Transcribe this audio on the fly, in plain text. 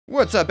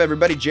What's up,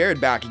 everybody?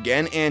 Jared back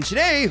again, and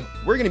today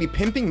we're going to be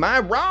pimping my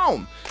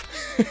ROM.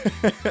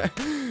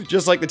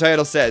 Just like the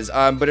title says,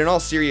 but in all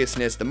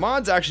seriousness, the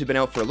mod's actually been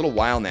out for a little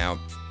while now.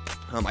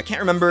 I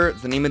can't remember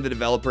the name of the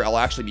developer. I'll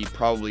actually be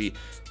probably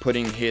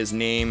putting his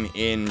name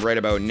in right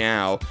about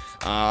now.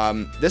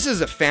 This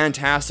is a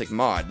fantastic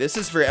mod. This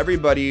is for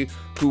everybody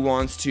who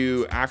wants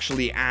to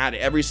actually add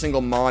every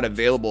single mod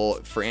available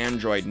for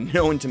Android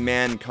known to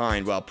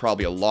mankind, well,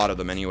 probably a lot of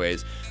them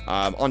anyways,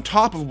 on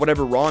top of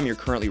whatever ROM you're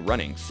currently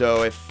running.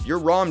 So if your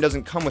ROM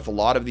doesn't come with a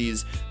lot of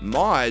these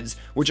mods,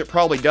 which it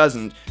probably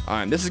doesn't,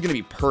 this is going to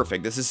be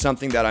perfect. This is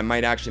something that I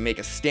might actually make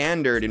a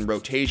standard in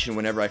rotation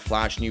whenever I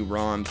flash new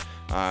ROMs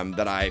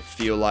that I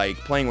feel like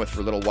playing with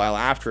for a little while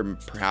after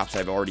perhaps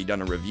I've already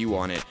done a review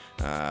on it.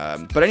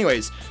 But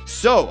anyways,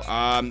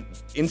 so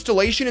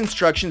installation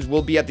instructions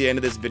will be at the end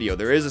of this video.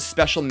 There is a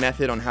special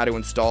method on how to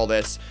install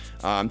this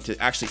to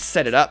actually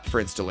set it up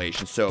for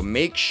installation. So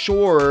make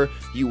sure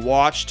you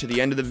watch to the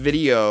end of the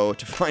video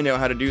to find out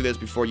how to do this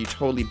before you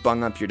totally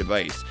bung up your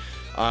device.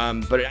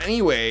 But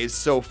anyways,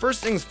 so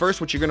first things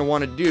first, what you're going to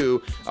want to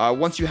do,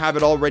 once you have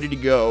it all ready to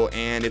go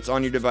and it's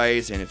on your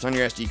device and it's on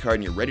your SD card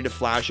and you're ready to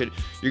flash it,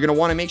 you're going to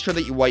want to make sure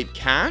that you wipe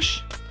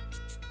cache.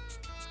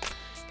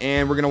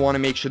 And we're going to want to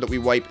make sure that we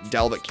wipe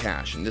Delvet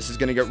cache. And this is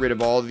going to get rid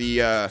of all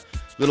the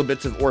little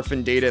bits of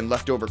orphan data and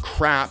leftover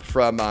crap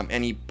from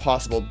any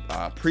possible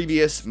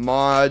previous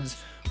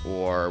mods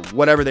or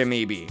whatever there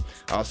may be.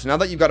 So now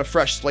that you've got a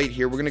fresh slate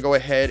here, we're going to go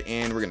ahead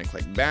and we're going to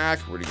click back.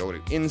 We're going to go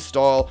to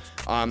install.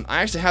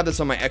 I actually have this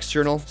on my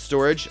external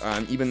storage,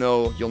 even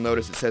though you'll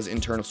notice it says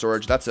internal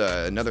storage. That's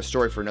another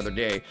story for another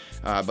day.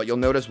 But you'll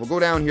notice we'll go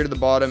down here to the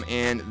bottom,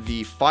 and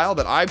the file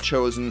that I've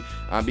chosen,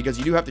 because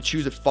you do have to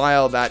choose a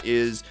file that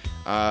is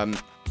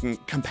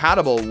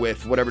compatible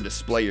with whatever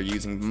display you're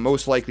using,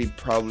 most likely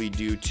probably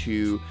due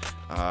to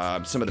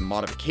some of the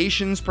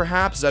modifications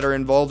perhaps that are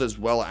involved, as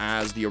well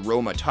as the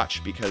Aroma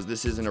Touch, because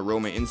this is an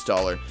Aroma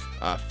installer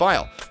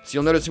file. So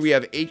you'll notice we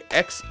have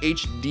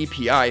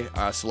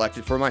XHDPI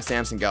selected for my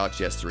Samsung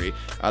Galaxy S3.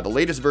 The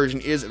latest version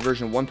is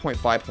version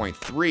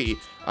 1.5.3.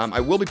 I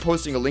will be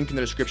posting a link in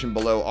the description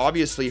below,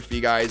 obviously, for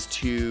you guys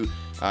to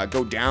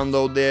go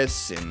download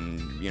this and,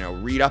 you know,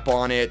 read up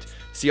on it,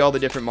 see all the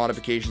different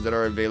modifications that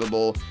are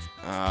available.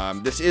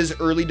 This is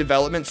early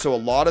development, so a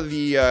lot of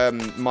the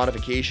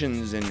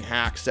modifications and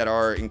hacks that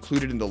are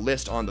included in the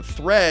list on the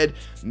thread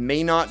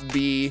may not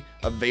be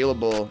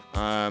available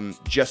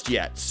just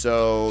yet.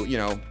 So, you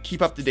know,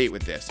 keep up to date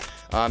with this.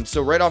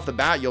 So right off the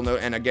bat, you'll know,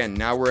 and again,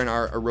 now we're in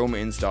our Aroma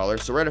installer.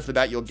 So right off the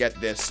bat, you'll get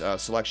this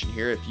selection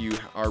here if you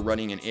are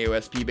running an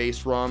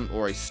AOSP-based ROM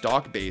or a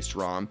stock-based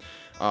ROM.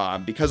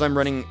 Because I'm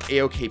running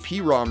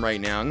AOKP ROM right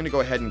now, I'm going to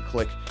go ahead and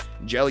click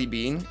Jelly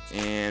Bean,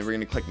 and we're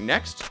going to click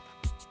Next.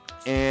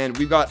 And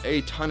we've got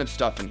a ton of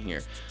stuff in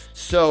here.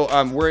 So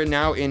we're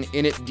now in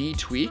init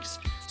tweaks.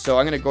 So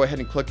I'm going to go ahead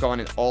and click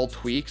on all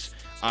tweaks.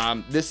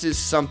 This is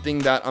something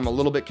that I'm a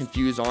little bit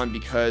confused on,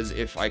 because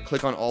if I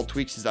click on all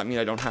tweaks, does that mean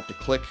I don't have to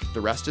click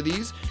the rest of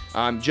these?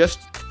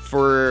 Just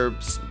for,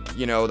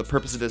 you know, the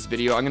purpose of this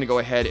video, I'm going to go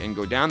ahead and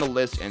go down the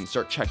list and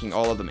start checking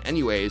all of them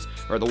anyways,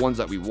 or the ones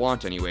that we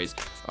want anyways.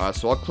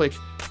 So I'll click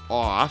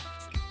off,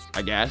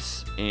 I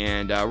guess,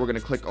 and we're going to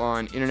click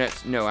on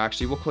internet. No,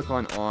 actually, we'll click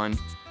on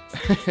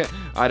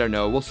I don't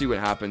know, we'll see what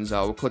happens.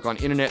 We'll click on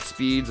internet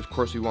speeds, of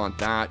course we want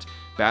that.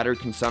 Battery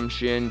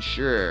consumption,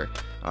 sure.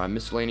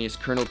 Miscellaneous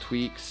kernel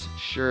tweaks,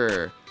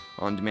 sure.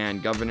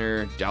 On-demand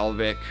governor,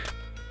 Dalvik.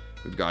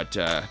 We've got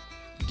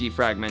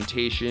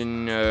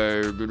defragmentation,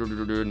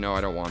 no, I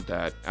don't want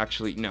that.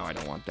 Actually, no, I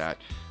don't want that.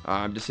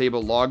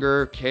 Disable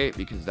logger, okay,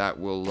 because that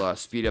will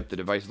speed up the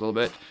device a little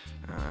bit.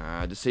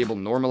 Disable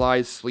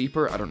normalized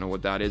sleeper, I don't know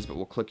what that is, but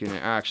we'll click in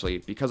it. Actually,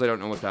 because I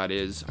don't know what that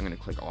is, I'm going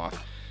to click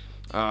off.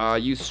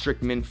 Use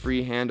strict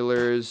min-free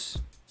handlers.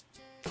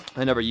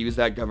 I never use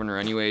that governor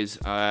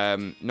anyways.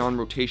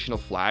 Non-rotational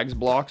flags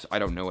blocks. I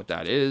don't know what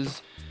that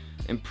is.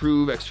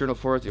 Improve external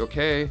force.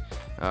 Okay.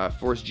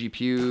 Force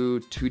GPU.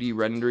 2D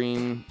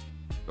rendering.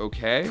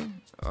 Okay.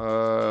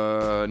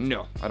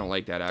 No, I don't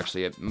like that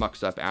actually. It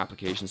mucks up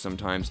applications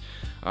sometimes.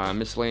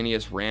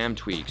 Miscellaneous RAM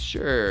tweaks.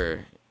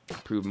 Sure.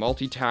 Improve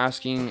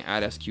multitasking.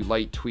 Add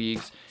SQLite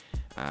tweaks.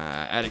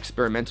 Add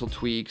experimental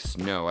tweaks.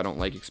 No, I don't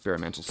like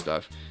experimental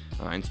stuff.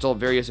 Install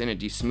various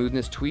init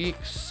smoothness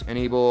tweaks.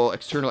 Enable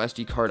external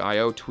SD card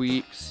I/O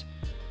tweaks.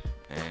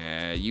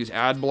 Use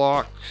ad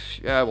block.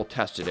 Yeah, we'll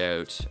test it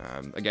out.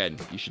 Again,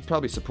 you should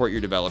probably support your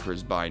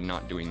developers by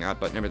not doing that,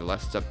 but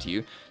nevertheless, it's up to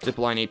you.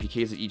 Zipline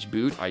APKs at each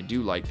boot. I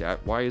do like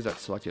that. Why is that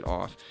selected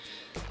off?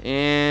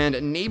 And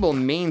enable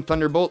main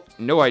Thunderbolt.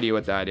 No idea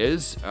what that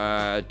is.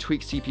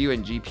 Tweak CPU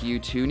and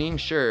GPU tuning.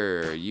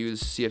 Sure.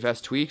 Use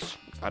CFS tweaks.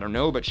 I don't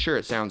know, but sure,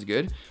 it sounds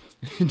good.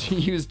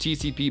 Use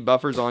TCP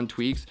buffers on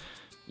tweaks.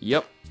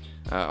 Yep.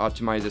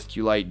 Optimize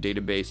SQLite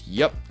database.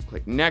 Yep.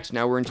 Click next.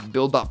 Now we're into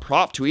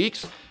build.prop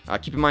tweaks.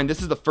 Keep in mind,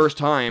 this is the first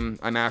time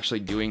I'm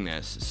actually doing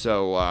this.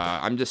 So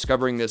I'm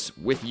discovering this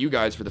with you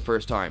guys for the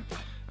first time.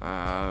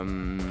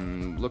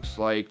 Looks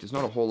like there's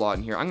not a whole lot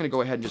in here. I'm going to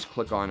go ahead and just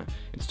click on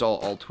install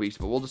all tweaks,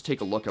 but we'll just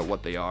take a look at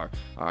what they are.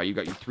 You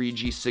got your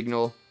 3G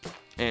signal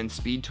and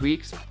speed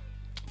tweaks,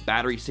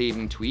 battery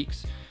saving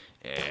tweaks.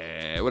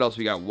 What else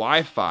we got?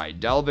 Wi-Fi,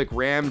 Dalvik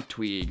RAM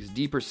tweaks,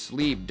 deeper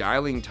sleep,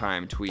 dialing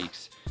time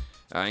tweaks,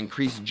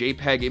 increased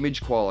JPEG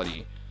image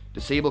quality,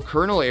 disable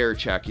kernel error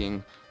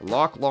checking,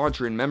 lock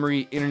launcher and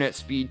memory, internet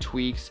speed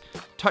tweaks,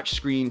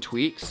 touchscreen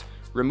tweaks,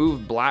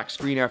 remove black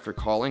screen after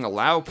calling,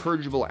 allow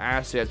purgeable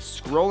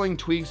assets, scrolling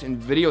tweaks, and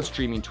video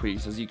streaming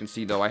tweaks. As you can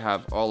see, though, I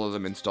have all of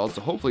them installed,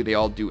 so hopefully they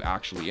all do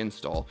actually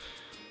install.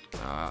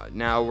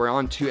 Now we're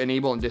on to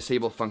enable and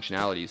disable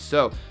functionalities.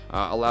 So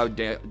allow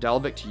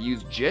Dalvik to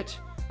use JIT.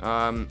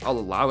 I'll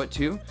allow it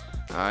to.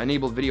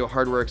 Enable video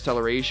hardware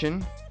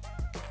acceleration.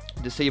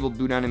 Disable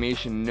boot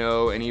animation,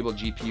 no. Enable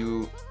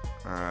GPU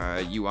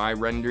UI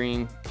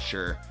rendering,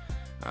 sure.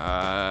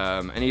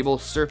 Enable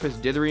surface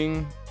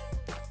dithering.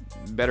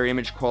 Better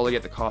image quality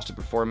at the cost of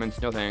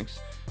performance, no thanks.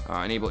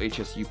 Enable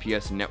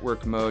HSUPS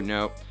network mode,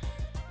 no.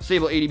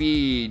 Disable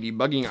ADB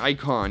debugging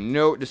icon,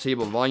 no.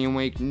 Disable volume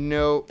wake,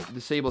 no.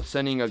 Disable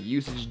sending of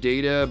usage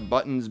data,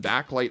 buttons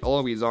backlight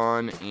always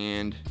on,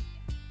 and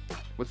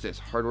what's this?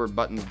 Hardware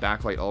buttons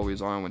backlight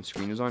always on when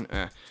screen is on.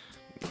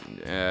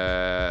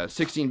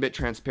 16-bit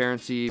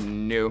transparency,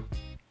 no.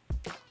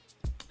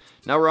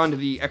 Now we're on to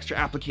the extra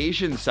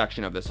applications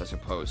section of this, I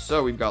suppose.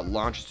 So we've got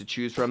launchers to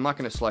choose from. I'm not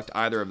going to select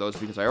either of those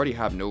because I already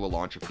have Nova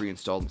Launcher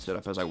pre-installed and set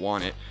up as I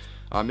want it.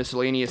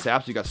 Miscellaneous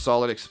apps, we've got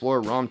Solid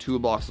Explorer, ROM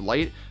Toolbox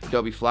Lite,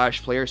 Adobe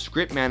Flash Player,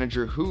 Script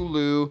Manager,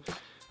 Hulu,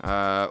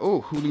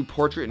 Hulu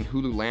Portrait and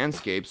Hulu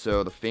Landscape.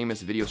 So the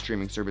famous video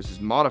streaming service is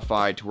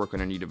modified to work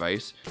on any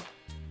device.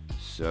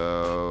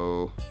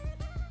 So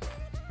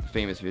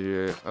famous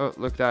video. Oh,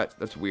 look,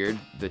 that's weird.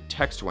 The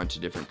text went to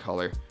different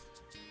color.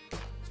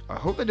 I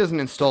hope that doesn't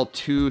install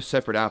two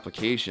separate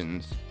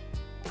applications.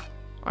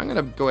 I'm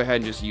gonna go ahead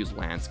and just use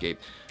Landscape.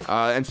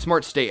 And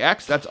Smart Stay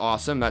X, that's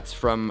awesome. That's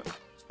from,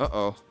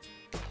 uh-oh.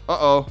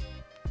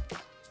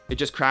 It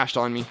just crashed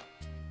on me.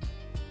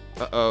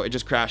 It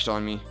just crashed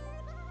on me.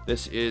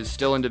 This is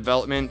still in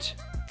development,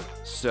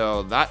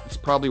 so that's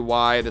probably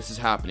why this is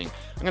happening.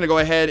 I'm gonna go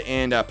ahead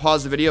and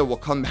pause the video. We'll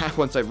come back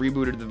once I've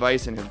rebooted the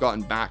device and have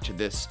gotten back to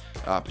this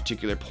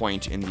particular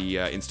point in the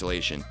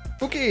installation.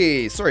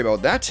 Okay, sorry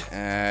about that.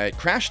 It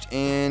crashed,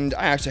 and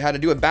I actually had to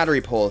do a battery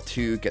pull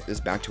to get this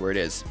back to where it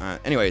is.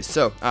 Anyways,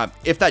 so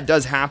if that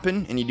does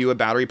happen and you do a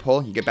battery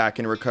pull, you get back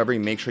into recovery,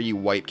 make sure you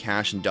wipe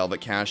cache and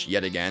Dalvik cache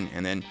yet again,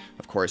 and then,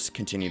 of course,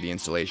 continue the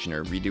installation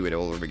or redo it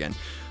all over again.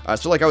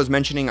 So like I was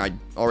mentioning, I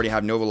already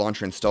have Nova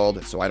Launcher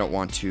installed, so I don't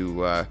want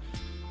to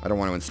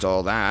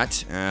install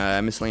that.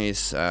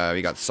 Miscellaneous,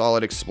 we got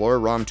Solid Explorer,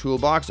 ROM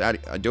Toolbox,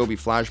 Adobe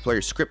Flash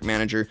Player, Script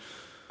Manager,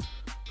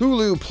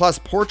 Hulu Plus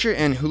Portrait,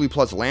 and Hulu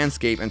Plus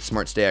Landscape, and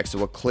Smart Stay X. So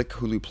we'll click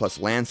Hulu Plus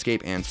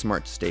Landscape and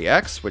Smart Stay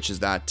X, which is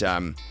that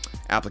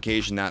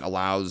application that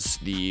allows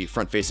the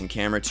front-facing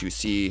camera to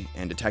see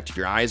and detect if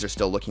your eyes are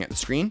still looking at the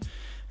screen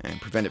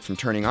and prevent it from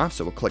turning off.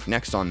 So we'll click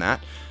Next on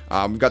that.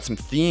 We've got some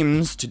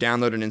themes to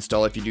download and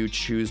install if you do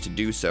choose to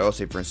do so.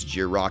 Say, for instance,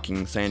 you're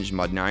rocking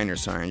CyanogenMod 9 or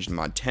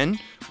CyanogenMod 10,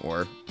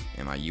 or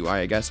MIUI,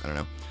 I guess. I don't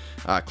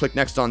know. Click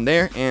Next on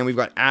there, and we've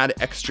got Add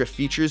Extra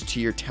Features to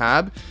your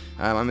tab.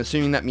 I'm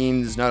assuming that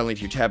means not only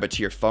to your tab, but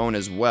to your phone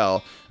as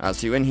well.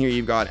 So in here,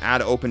 you've got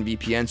Add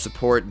OpenVPN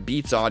support,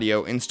 Beats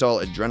Audio,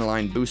 install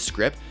Adrenaline Boost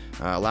script,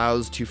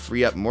 allows to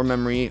free up more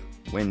memory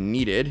when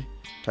needed.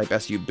 Type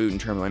SU boot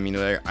and terminal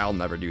emulator. I'll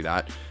never do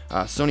that.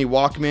 Sony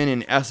Walkman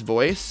and S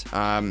Voice,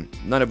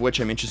 none of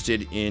which I'm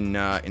interested in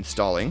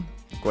installing.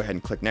 Go ahead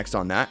and click Next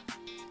on that.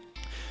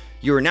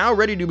 You are now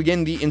ready to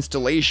begin the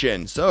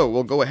installation. So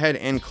we'll go ahead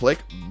and click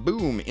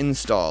boom,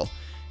 install.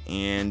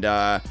 And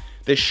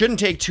this shouldn't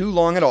take too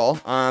long at all,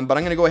 but I'm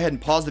going to go ahead and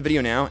pause the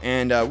video now,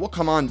 and we'll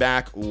come on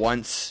back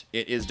once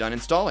it is done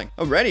installing.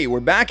 Alrighty,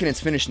 we're back and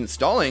it's finished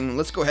installing.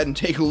 Let's go ahead and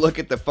take a look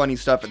at the funny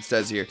stuff it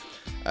says here.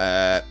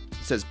 It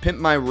says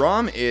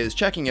PimpMyRom is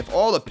checking if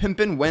all the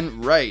pimpin'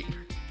 went right.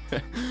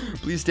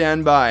 Please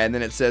stand by. And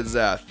then it says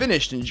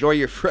finished, enjoy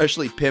your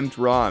freshly pimped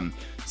ROM.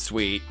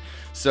 Sweet.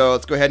 So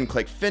let's go ahead and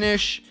click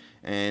finish,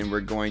 and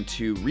we're going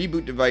to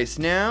reboot device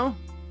now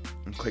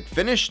and click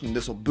finish, and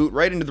this will boot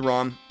right into the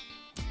ROM.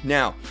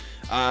 Now,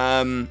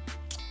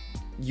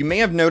 you may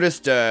have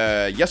noticed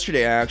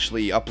yesterday I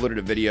actually uploaded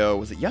a video.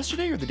 Was it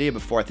yesterday or the day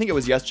before? I think it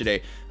was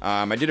yesterday.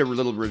 I did a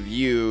little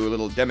review, a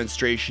little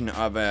demonstration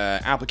of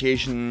an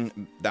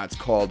application that's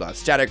called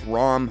Static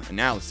ROM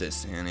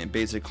Analysis, and it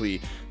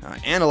basically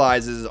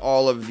analyzes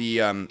all of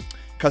the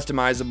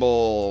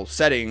customizable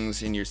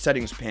settings in your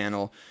settings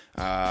panel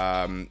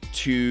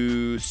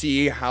to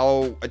see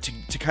how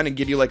to kind of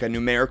give you like a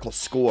numerical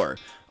score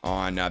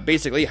on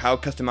basically how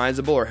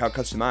customizable or how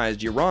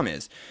customized your ROM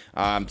is.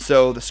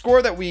 So the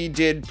score that we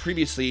did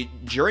previously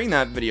during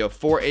that video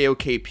for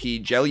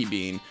AOKP Jelly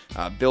Bean,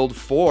 build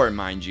 4,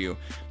 mind you,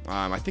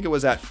 I think it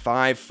was at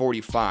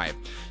 545.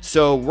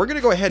 So we're going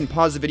to go ahead and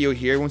pause the video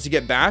here. Once you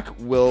get back,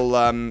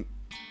 we'll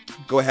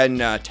go ahead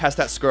and test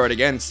that score out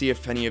again, see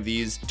if any of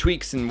these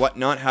tweaks and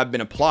whatnot have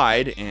been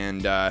applied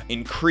and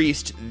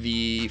increased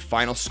the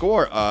final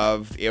score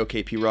of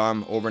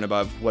PimpMyRom over and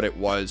above what it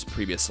was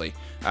previously.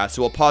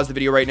 So we'll pause the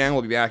video right now.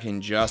 We'll be back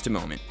in just a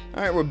moment.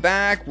 All right, we're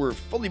back. We're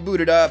fully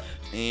booted up,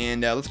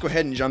 and let's go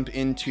ahead and jump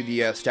into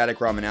the static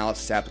ROM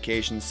analysis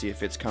application, see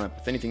if it's come up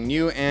with anything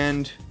new,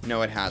 and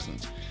no, it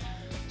hasn't.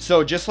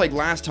 So just like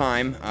last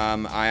time,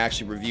 I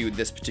actually reviewed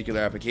this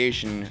particular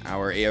application.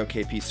 Our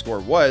AOKP score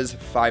was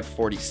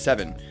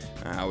 547.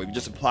 We've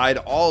just applied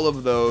all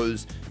of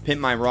those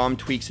PimpMyRom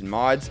tweaks and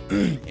mods,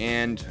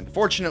 and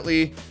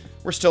unfortunately,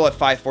 we're still at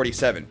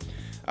 547.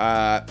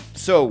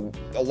 So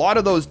a lot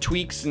of those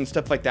tweaks and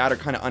stuff like that are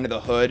kind of under the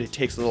hood. It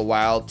takes a little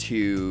while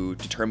to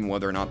determine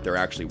whether or not they're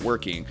actually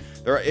working.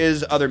 There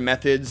is other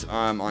methods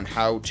on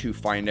how to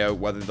find out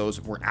whether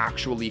those were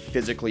actually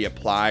physically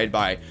applied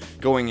by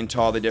going into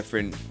all the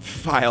different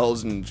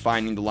files and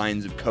finding the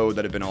lines of code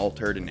that have been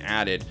altered and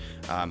added.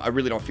 I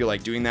really don't feel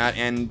like doing that,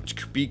 and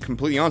to be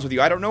completely honest with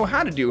you, I don't know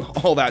how to do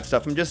all that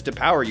stuff. I'm just a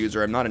power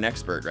user. I'm not an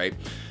expert, right?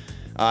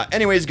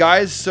 Anyways,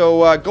 guys,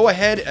 so go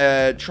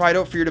ahead, try it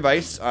out for your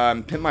device.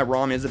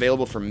 PimpMyRom is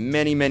available for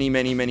many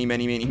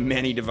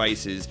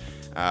devices.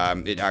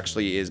 It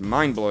actually is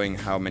mind-blowing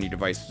how many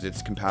devices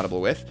it's compatible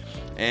with.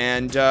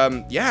 And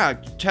yeah,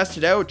 test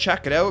it out,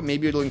 check it out.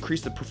 Maybe it'll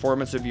increase the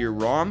performance of your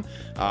ROM.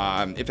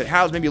 If it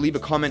has, maybe leave a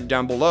comment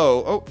down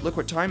below. Oh, look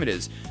what time it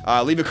is.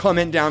 Leave a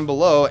comment down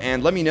below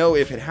and let me know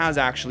if it has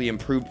actually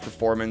improved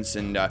performance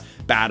and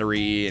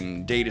battery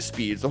and data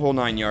speeds, the whole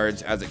 9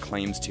 yards, as it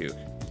claims to.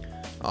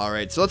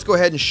 Alright, so let's go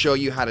ahead and show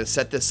you how to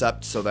set this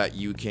up so that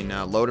you can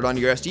load it onto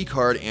your SD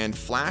card and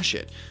flash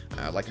it.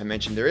 Like I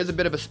mentioned, there is a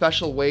bit of a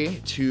special way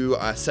to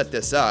set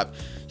this up,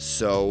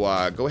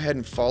 so go ahead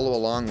and follow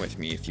along with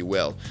me if you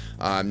will.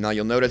 Now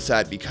you'll notice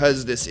that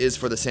because this is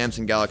for the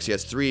Samsung Galaxy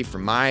S3, for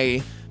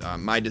my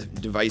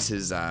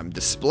device's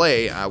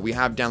display, we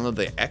have downloaded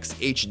the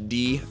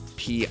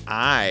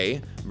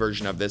XHDPI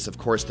version of this. Of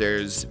course,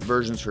 there's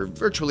versions for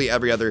virtually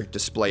every other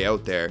display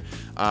out there.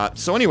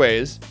 So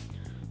anyways,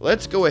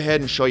 let's go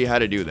ahead and show you how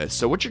to do this.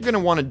 So what you're going to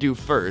want to do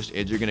first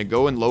is you're going to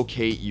go and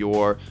locate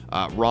your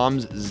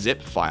ROM's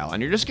zip file,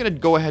 and you're just going to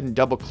go ahead and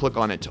double click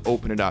on it to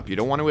open it up. You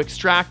don't want to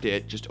extract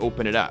it, just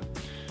open it up.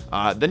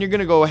 Then you're going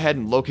to go ahead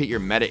and locate your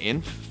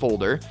meta-inf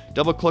folder,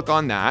 double click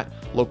on that,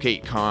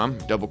 locate com,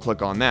 double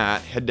click on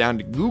that, head down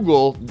to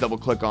Google, double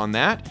click on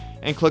that,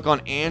 and click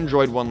on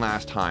Android one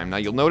last time. Now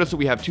you'll notice that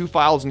we have two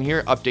files in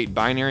here, update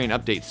binary and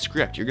update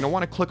script. You're going to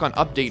want to click on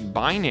update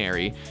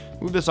binary,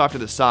 move this off to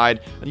the side,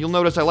 and you'll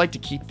notice I like to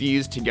keep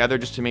these together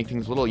just to make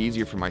things a little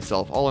easier for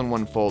myself, all in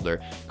one folder.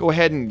 Go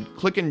ahead and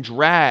click and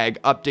drag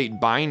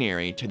update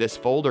binary to this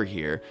folder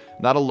here.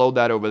 That'll load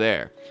that over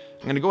there.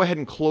 I'm going to go ahead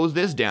and close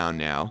this down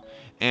now,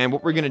 and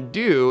what we're going to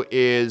do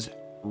is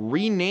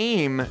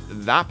rename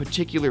that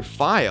particular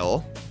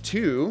file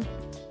to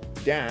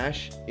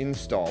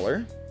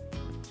 -installer.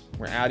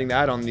 We're adding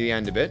that on the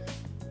end of it.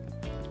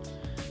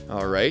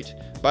 Alright,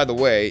 by the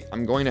way,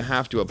 I'm going to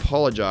have to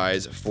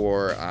apologize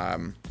for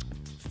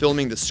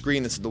filming the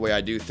screen. This is the way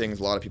I do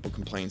things. A lot of people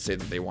complain, say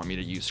that they want me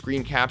to use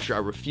screen capture. I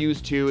refuse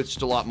to. It's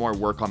just a lot more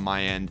work on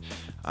my end.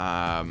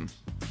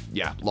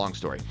 Yeah, long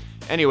story.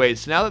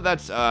 Anyways, so now that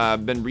that's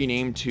been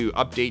renamed to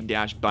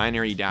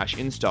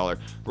update-binary-installer,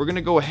 we're going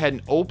to go ahead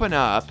and open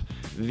up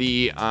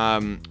the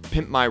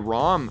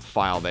PimpMyRom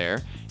file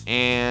there.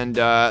 And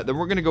then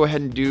we're going to go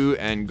ahead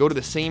and go to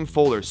the same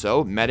folder.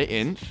 So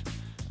meta-inf,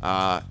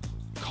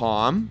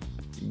 com,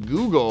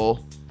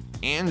 Google,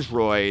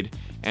 Android,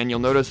 and you'll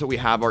notice that we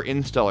have our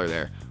installer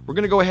there. We're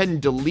going to go ahead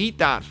and delete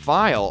that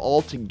file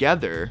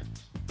altogether.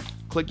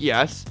 Click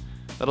yes.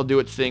 That'll do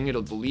its thing.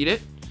 It'll delete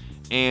it.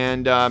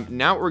 And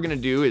now what we're going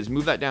to do is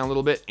move that down a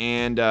little bit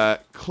and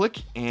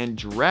click and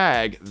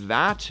drag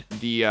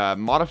the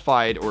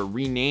modified or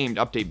renamed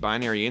update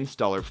binary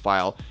installer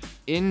file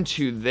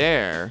into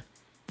there.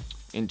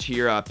 Into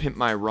your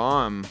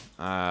PimpMyRom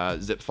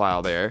zip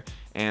file there,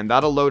 and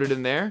that'll load it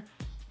in there.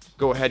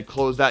 Go ahead,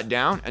 close that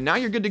down, and now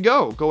you're good to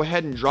go. Go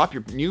ahead and drop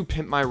your new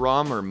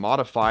PimpMyRom or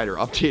modified or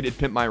updated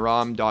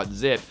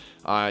PimpMyRom.zip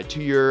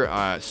to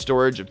your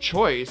storage of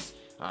choice.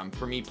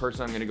 For me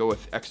personally, I'm going to go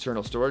with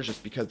external storage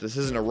just because this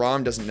isn't a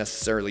ROM, doesn't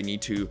necessarily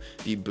need to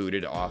be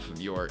booted off of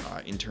your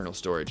internal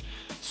storage.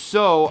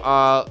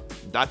 So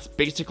that's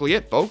basically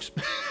it, folks.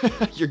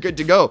 You're good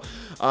to go.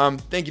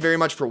 Thank you very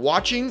much for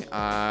watching.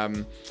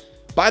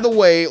 By the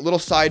way, little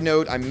side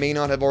note, I may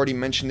not have already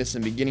mentioned this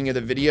in the beginning of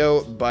the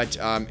video, but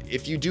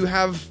if you do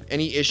have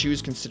any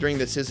issues, considering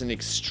this is an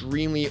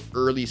extremely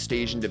early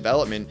stage in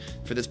development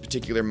for this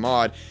particular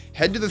mod,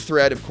 head to the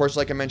thread. Of course,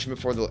 like I mentioned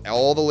before,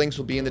 all the links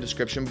will be in the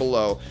description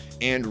below,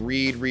 and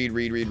read.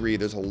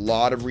 There's a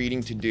lot of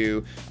reading to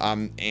do,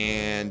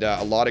 and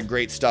a lot of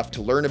great stuff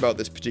to learn about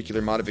this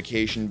particular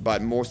modification,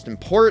 but most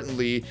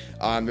importantly,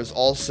 there's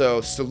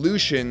also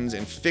solutions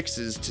and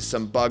fixes to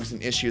some bugs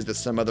and issues that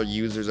some other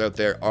users out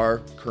there are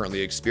currently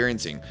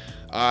experiencing.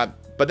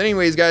 But But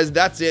anyways, guys,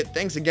 that's it.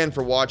 Thanks again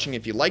for watching.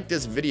 If you like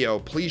this video,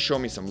 please show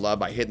me some love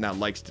by hitting that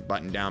likes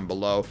button down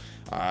below.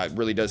 It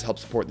really does help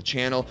support the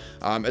channel.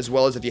 As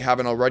well as if you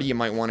haven't already, you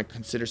might want to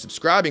consider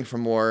subscribing for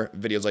more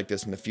videos like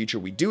this in the future.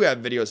 We do have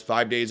videos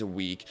 5 days a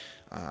week.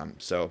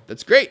 So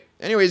that's great.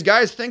 Anyways,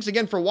 guys, thanks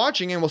again for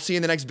watching, and we'll see you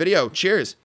in the next video. Cheers.